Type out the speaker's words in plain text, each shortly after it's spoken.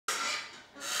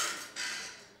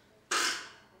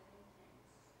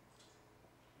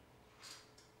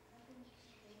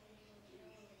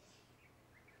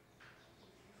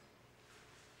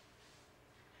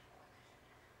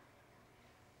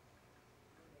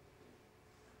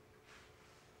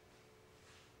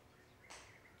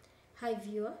Hi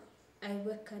viewer, I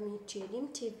welcome you to Elim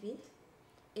TV.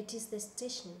 It is the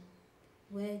station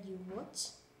where you watch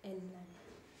and learn.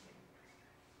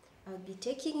 I'll be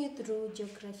taking you through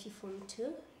Geography Form 2,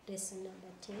 lesson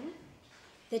number 10.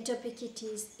 The topic it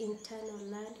is internal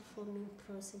land forming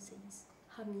processes.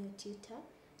 I'm your tutor,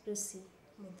 Lucy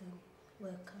Modoni.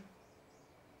 Welcome.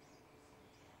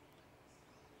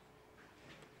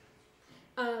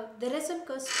 The lesson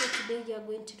course for today, you are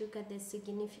going to look at the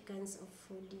significance of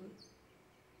fooding.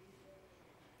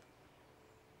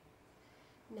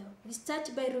 Now, we start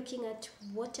by looking at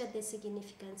what are the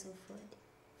significance of food.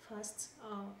 First,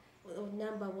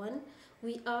 number one,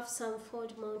 we have some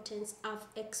fold mountains have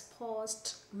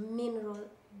exposed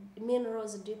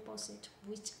minerals deposit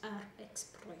which are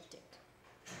exploited.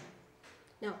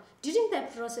 Now, during the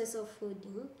process of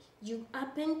fooding, you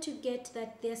happen to get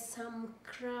that there's some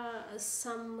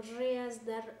rares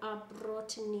that are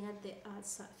brought near the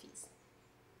earth's surface.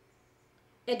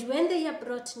 And when they are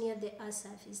brought near the earth's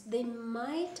surface, they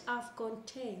might have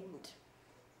contained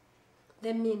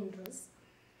the minerals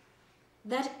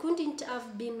that couldn't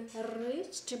have been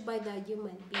reached by the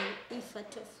human being if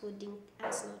at all fooding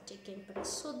has not taken place.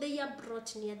 So they are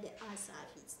brought near the earth's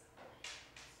surface.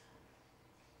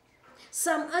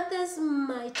 Some others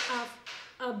might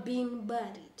have been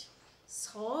buried.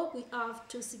 So we have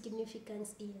two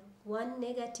significance here, one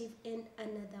negative and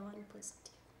another one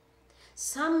positive.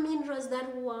 Some minerals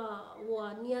that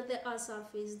were near the earth's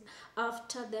surface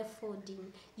after the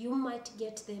folding, you might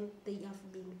get them, they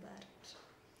have been buried.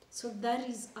 So that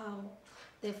is how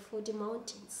the food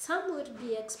mountains. Some will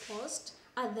be exposed,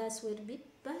 others will be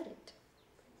buried.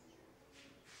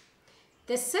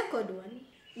 The second one,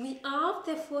 we have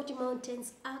the food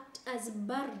mountains act as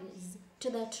barriers to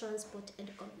the transport and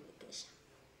communication.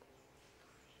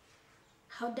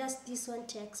 How does this one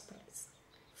take place?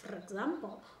 For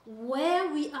example,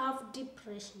 where we have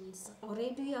depressions,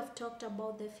 already we have talked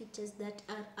about the features that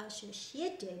are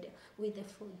associated with the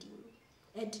fooding,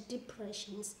 and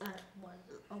depressions are one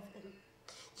of them.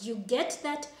 You get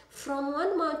that from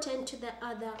one mountain to the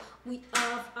other, we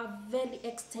have a very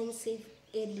extensive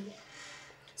area.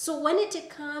 So when it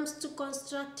comes to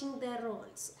constructing the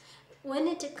roads, when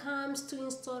it comes to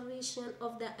installation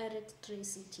of the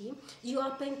electricity, you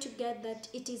happen to get that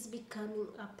it is becoming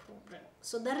a problem.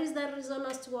 So that is the reason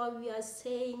as to why we are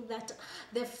saying that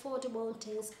the fold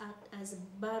mountains act as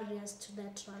barriers to the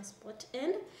transport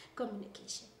and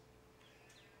communication.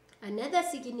 Another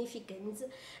significance,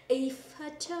 if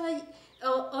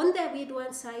on the with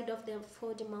one side of the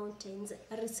fold mountains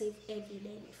receive heavy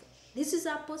rainfall. This is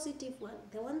a positive one,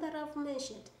 the one that I've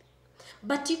mentioned.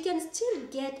 But you can still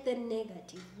get the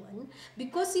negative one,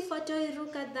 because if at all you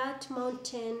look at that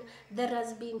mountain that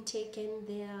has been taken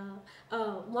there,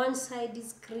 one side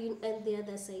is green and the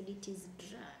other side it is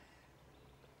dry.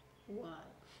 Why?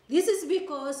 This is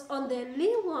because on the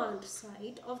leeward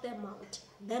side of the mountain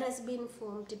that has been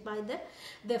formed by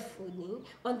the fooding,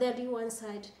 on the leeward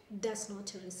side does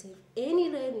not receive any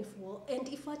rainfall, and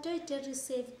if at all it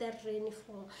receives the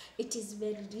rainfall, it is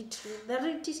very little, that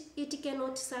it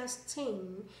cannot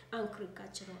sustain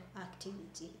agricultural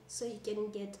activity. So you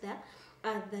can get that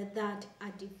advantage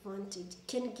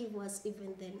can give us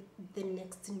even then the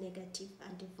next negative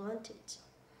advantage.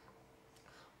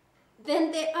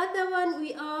 Then the other one,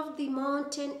 we have the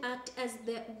mountain act as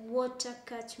the water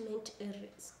catchment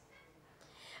areas.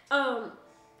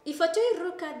 If at all you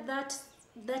look at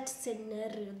that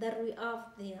scenario that we have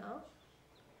there,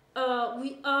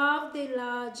 we have the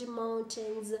large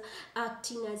mountains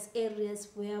acting as areas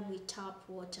where we tap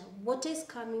water. Water is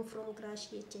coming from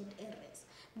glaciated areas.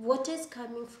 Water is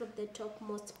coming from the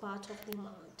topmost part of the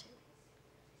mountain.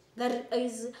 That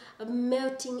is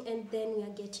melting, and then we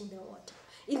are getting the water.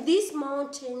 In these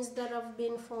mountains that have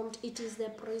been formed, it is the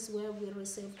place where we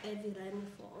receive heavy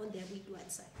rainfall on the windward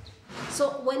side.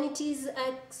 So when it is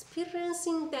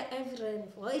experiencing the heavy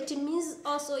rainfall, it means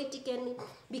also it can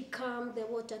become the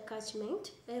water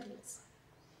catchment areas.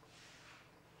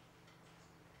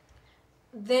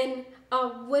 Then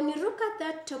when you look at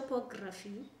that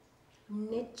topography,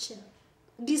 nature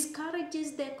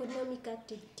discourages the economic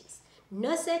activities.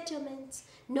 No settlements,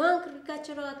 no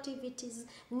agricultural activities,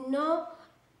 no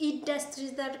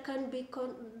industries that can be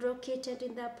located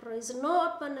in that place, no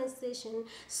urbanization,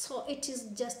 so it is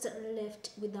just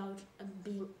left without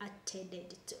being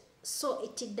attended to. So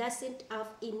it doesn't have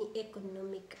any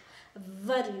economic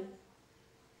value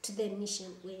to the nation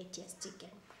where it has taken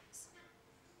place.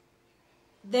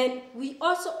 Then we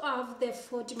also have the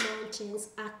fold mountains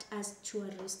act as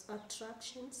tourist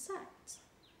attraction sites.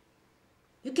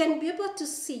 You can be able to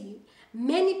see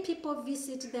many people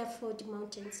visit the fold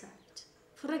mountain site.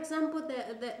 For example, the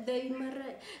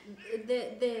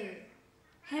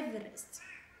Everest.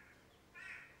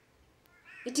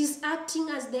 It is acting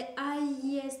as the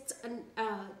highest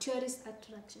tourist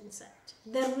attraction site.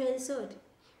 The Rwenzori.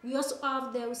 We also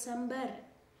have the Usambara.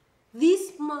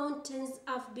 These mountains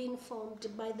have been formed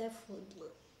by the flooding,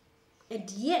 and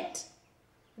yet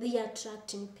they are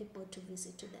attracting people to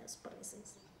visit to those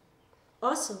places.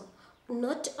 Also,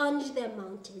 not only the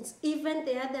mountains, even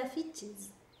the other features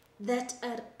that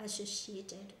are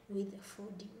associated with the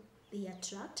flooding, they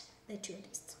attract the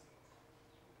tourists.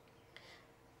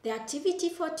 The activity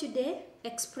for today,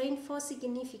 explain 4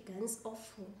 significance of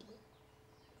flooding.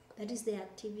 That is the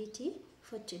activity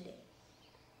for today.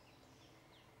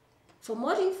 For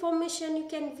more information, you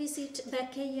can visit the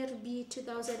KRB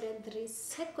 2003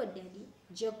 Secondary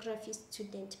Geography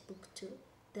Student Book 2,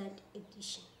 3rd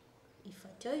edition. If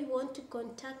at all you want to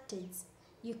contact us,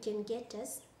 you can get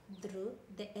us through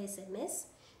the SMS.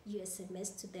 You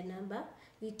SMS to the number.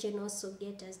 You can also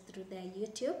get us through the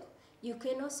YouTube. You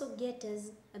can also get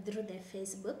us through the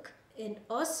Facebook. And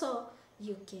also,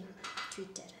 you can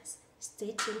Twitter us.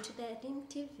 Stay tuned to the Adim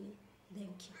TV.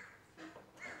 Thank you.